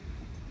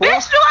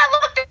Bitch, do I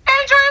look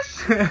dangerous?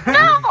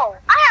 No.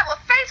 I have a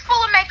face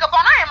full of makeup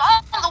on. I am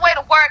on the way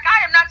to work.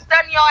 I am not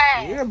studying your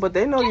ass. Yeah, but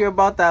they know you're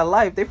about that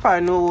life. They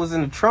probably knew it was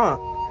in the trunk.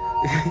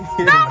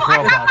 No,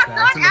 I got my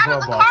gun out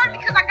of the car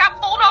because I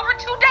got pulled over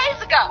 2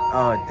 days ago.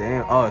 Oh,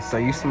 damn. Oh, so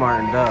you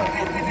smartened up.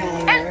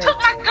 And took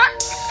my gun.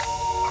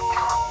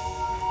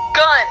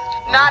 Gun,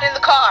 not in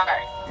the car.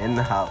 In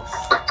the house.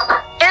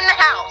 In the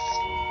house.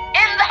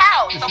 In the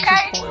house,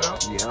 okay?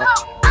 Yeah.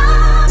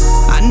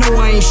 I know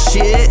I ain't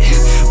shit,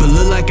 but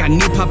look like I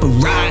need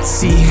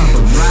paparazzi.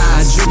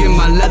 I drink in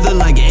my leather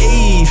like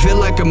ayy, feel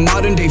like a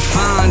modern day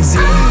Fonzie.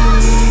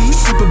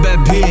 Super bad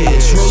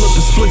bitch, roll up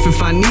a spliff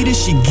if I need it,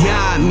 she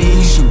got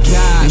me.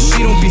 And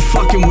she don't be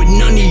fucking with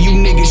none of you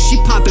niggas, she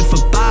poppin' for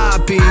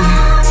Papi.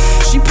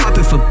 She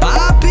poppin' for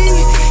Papi?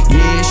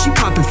 Yeah, she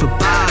poppin' for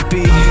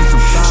Papi.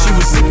 She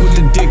was sick with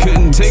the dick,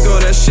 couldn't take all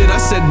that shit. I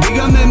said,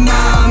 nigga, I'm at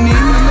mommy.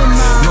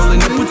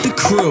 Rolling up with the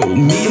crew,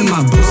 me and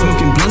my boo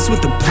smoking blunts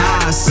with the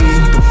posse.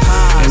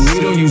 And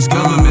we don't use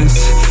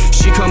governments.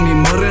 She call me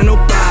Moreno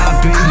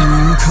Papi.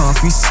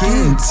 Coffee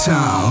skin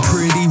tone,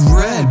 pretty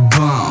red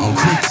bone.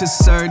 Quick to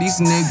serve these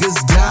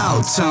niggas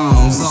dial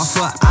tones off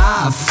her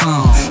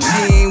iPhone.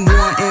 She ain't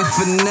wantin'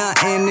 for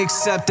nothing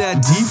except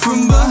that D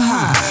from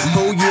behind.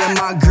 Oh yeah,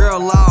 my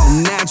girl all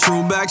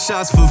natural, back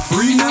shots for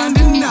free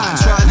 99.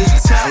 Tried to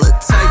tell her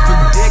type of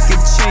dick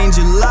could change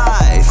your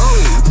life.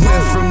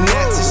 Went from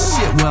that to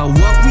shit, well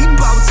what we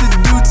bout to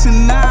do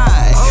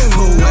tonight?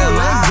 Oh well,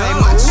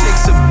 my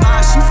chick's a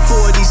buy, she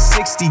 40,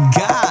 60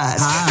 guys.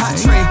 I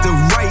drank the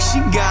right, she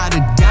got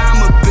a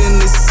dime up in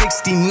the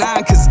 69,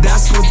 cause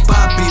that's what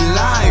Papi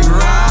like,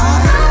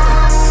 right?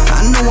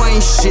 I know I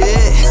ain't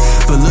shit,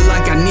 but look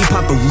like I need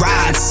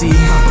paparazzi.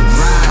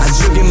 I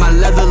drink in my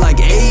leather like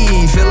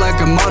ayy, feel like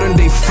a modern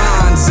day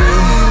Fonzie.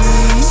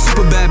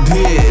 Super bad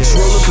bitch,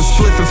 roll up a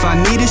spliff if I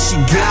need it, she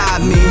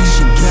got me.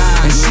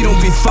 And she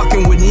don't be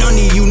fucking with none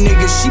of you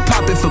niggas, she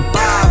poppin' for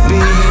Papi.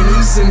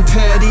 Hennies and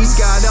petties,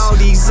 got all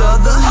these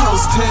other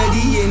hoes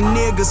petty. And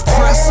niggas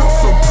press up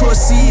for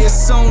pussy,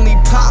 it's only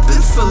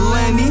poppin' for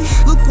Lenny.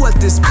 Look what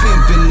this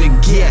pimpin' to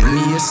get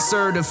me, a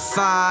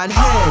certified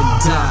head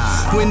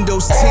dye.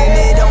 Windows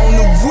tinted on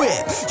the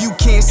whip, you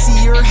can't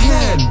see her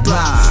head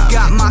bob.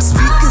 Got my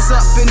speakers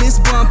up and it's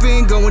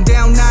bumpin', going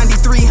down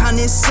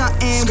 9300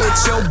 something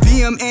with your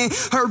BM and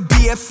her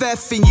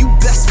BFF, and you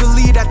best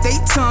believe that they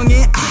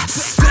tonguing.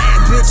 Bad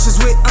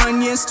bitches with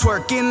onions,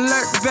 twerking,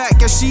 lurk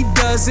back as she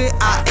does it.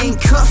 I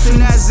ain't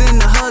cuffing as in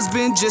the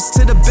husband, just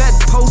to the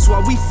bedpost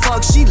while we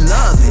fuck, she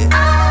love it.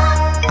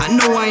 I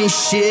know I ain't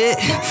shit,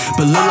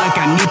 but look like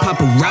I need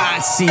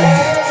paparazzi.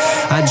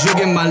 I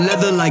drink in my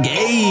leather like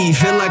ayy,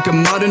 feel like a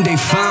modern day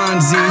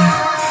Fonzie.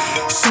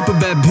 Super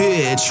bad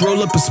bitch,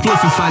 roll up a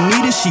spliff if I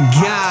need it, she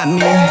got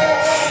me.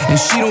 And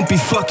she don't be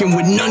fucking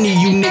with none of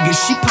you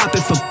niggas, she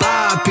poppin' for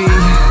Papi.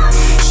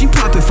 She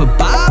poppin' for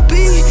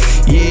Papi?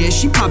 Yeah,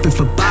 she poppin'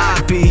 for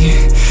Papi.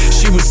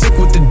 She was sick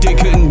with the dick,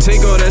 couldn't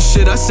take all that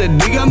shit. I said,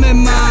 nigga, I'm at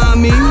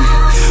mommy.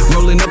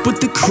 Rolling up with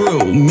the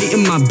crew, me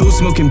and my boo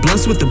smoking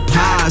blunts with the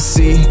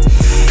posse.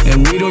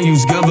 And we don't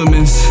use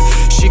governments,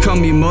 she call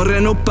me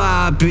Moreno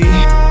Papi.